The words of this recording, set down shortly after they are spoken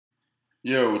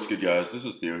Yo, what's good, guys? This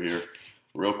is Theo here.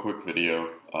 Real quick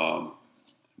video.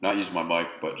 Not using my mic,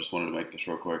 but just wanted to make this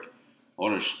real quick. I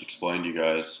want to explain to you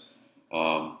guys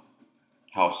um,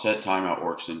 how setTimeOut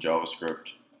works in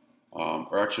JavaScript.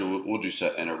 Or actually, we'll do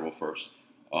setInterval first,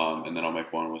 and then I'll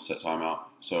make one with setTimeout.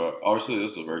 So obviously,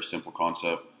 this is a very simple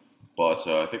concept, but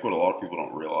I think what a lot of people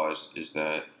don't realize is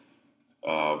that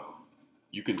uh,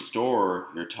 you can store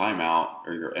your timeout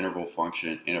or your interval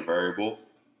function in a variable,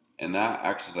 and that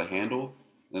acts as a handle.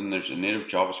 Then there's a native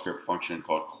JavaScript function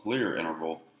called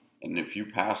clearInterval, and if you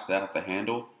pass that the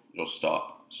handle, it'll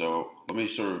stop. So let me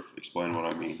sort of explain what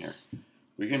I mean here.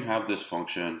 We can have this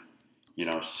function,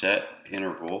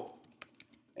 setInterval,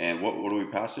 and what do we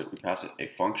pass it? We pass it a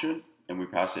function, and we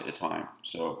pass it a time.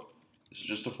 So this is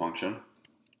just a function,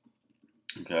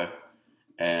 okay?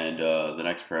 And the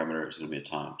next parameter is going to be a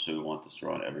time. So we want this to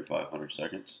run every 500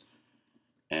 seconds.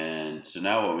 And so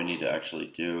now what we need to actually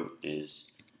do is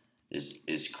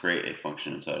create a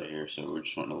function inside of here. So we're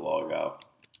just wanting to log out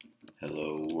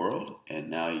hello world, and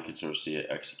now you can sort of see it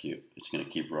execute. It's going to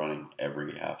keep running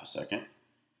every half a second.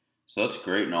 So that's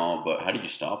great and all, but how do you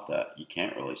stop that? You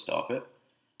can't really stop it.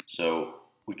 So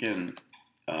we can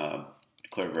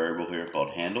declare a variable here called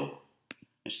handle.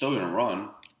 It's still going to run,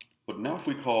 but now if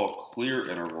we call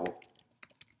clearInterval,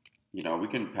 we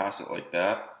can pass it like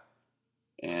that,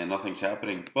 and nothing's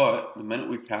happening. But the minute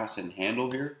we pass in handle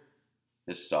here,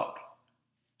 it's stopped.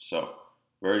 So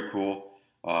very cool,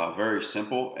 very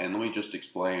simple. And let me just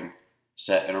explain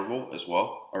setInterval as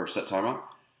well, or setTimeout.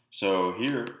 So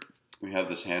here we have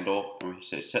this handle, and we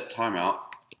say setTimeout,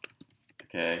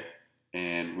 okay,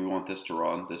 and we want this to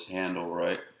run, this handle,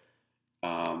 right?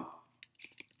 So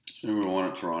we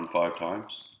want it to run 5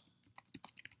 times,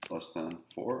 less than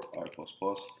 4, I plus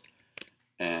plus,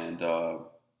 and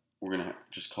we're gonna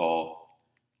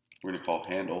call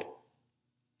handle.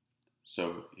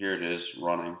 So here it is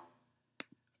running.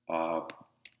 Let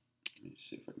me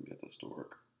see if I can get this to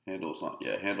work. Handle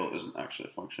isn't actually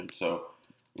a function. So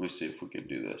let me see if we can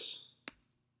do this.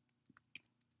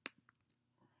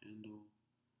 Handle.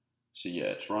 So yeah,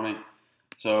 it's running.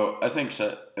 So I think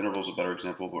setInterval is a better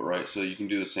example, but right. So you can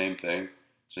do the same thing.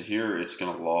 So here it's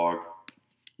going to log,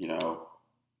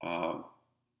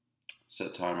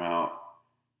 setTimeout,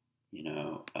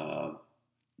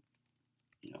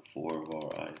 4 var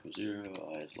I equals 0,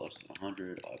 I is less than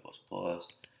 100, I plus plus,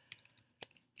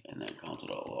 and then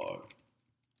console.log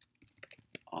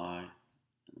I, and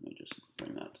let me just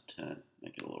bring that to 10,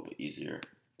 make it a little bit easier,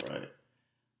 right?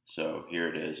 So here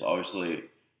it is. Obviously,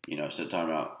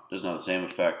 setTimeout doesn't have the same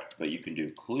effect, but you can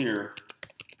do clear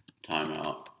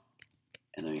timeout,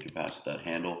 and then you can pass it that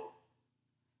handle,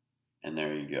 and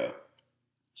there you go.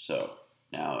 So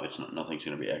now nothing's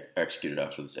going to be executed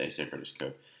after this asynchronous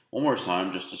code. One more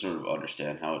time, just to sort of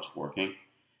understand how it's working.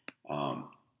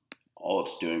 All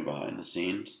it's doing behind the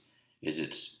scenes is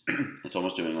it's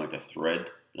almost doing like a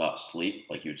thread.sleep,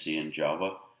 like you'd see in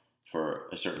Java, for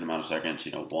a certain amount of seconds.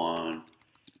 1,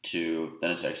 2,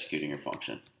 then it's executing your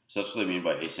function. So that's what they mean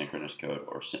by asynchronous code,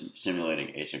 or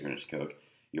simulating asynchronous code.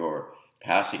 You're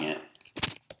passing it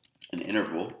an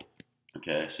interval.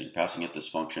 Okay, so you're passing it this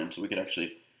function. So we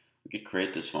could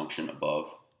create this function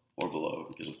above or below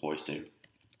because of hoisting.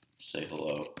 Say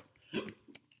hello.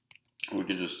 We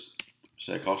could just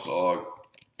say console.log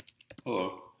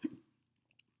hello,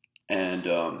 and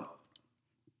so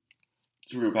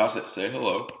we're gonna pass it say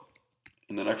hello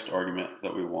in the next argument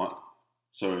that we want.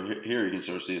 So here you can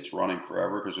sort of see it's running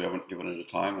forever because we haven't given it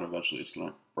a time, and eventually it's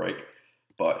gonna break.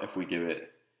 But if we give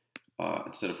it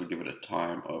if we give it a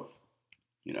time of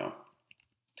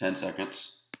 10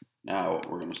 seconds, now what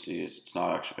we're going to see is it's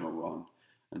not actually going to run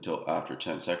until after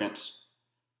 10 seconds.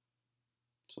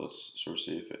 So let's sort of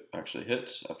see if it actually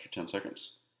hits after 10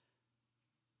 seconds.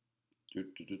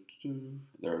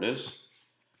 There it is.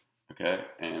 Okay,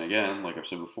 and again, like I've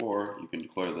said before, you can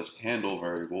declare this handle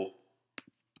variable,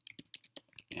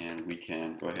 and we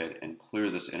can go ahead and clear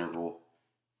this interval.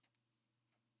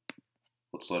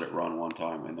 Let's let it run one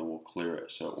time, and then we'll clear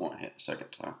it so it won't hit a second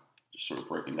time. Just sort of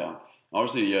breaking down.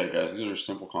 Obviously, yeah, guys, these are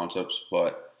simple concepts,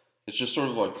 but it's just sort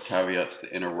of like the caveats,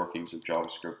 the inner workings of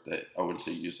JavaScript that I wouldn't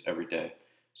say use every day.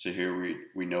 So here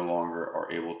we no longer are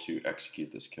able to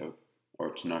execute this code, or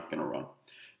it's not going to run.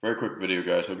 Very quick video,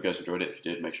 guys. Hope you guys enjoyed it. If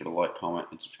you did, make sure to like, comment,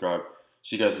 and subscribe.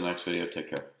 See you guys in the next video. Take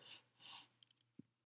care.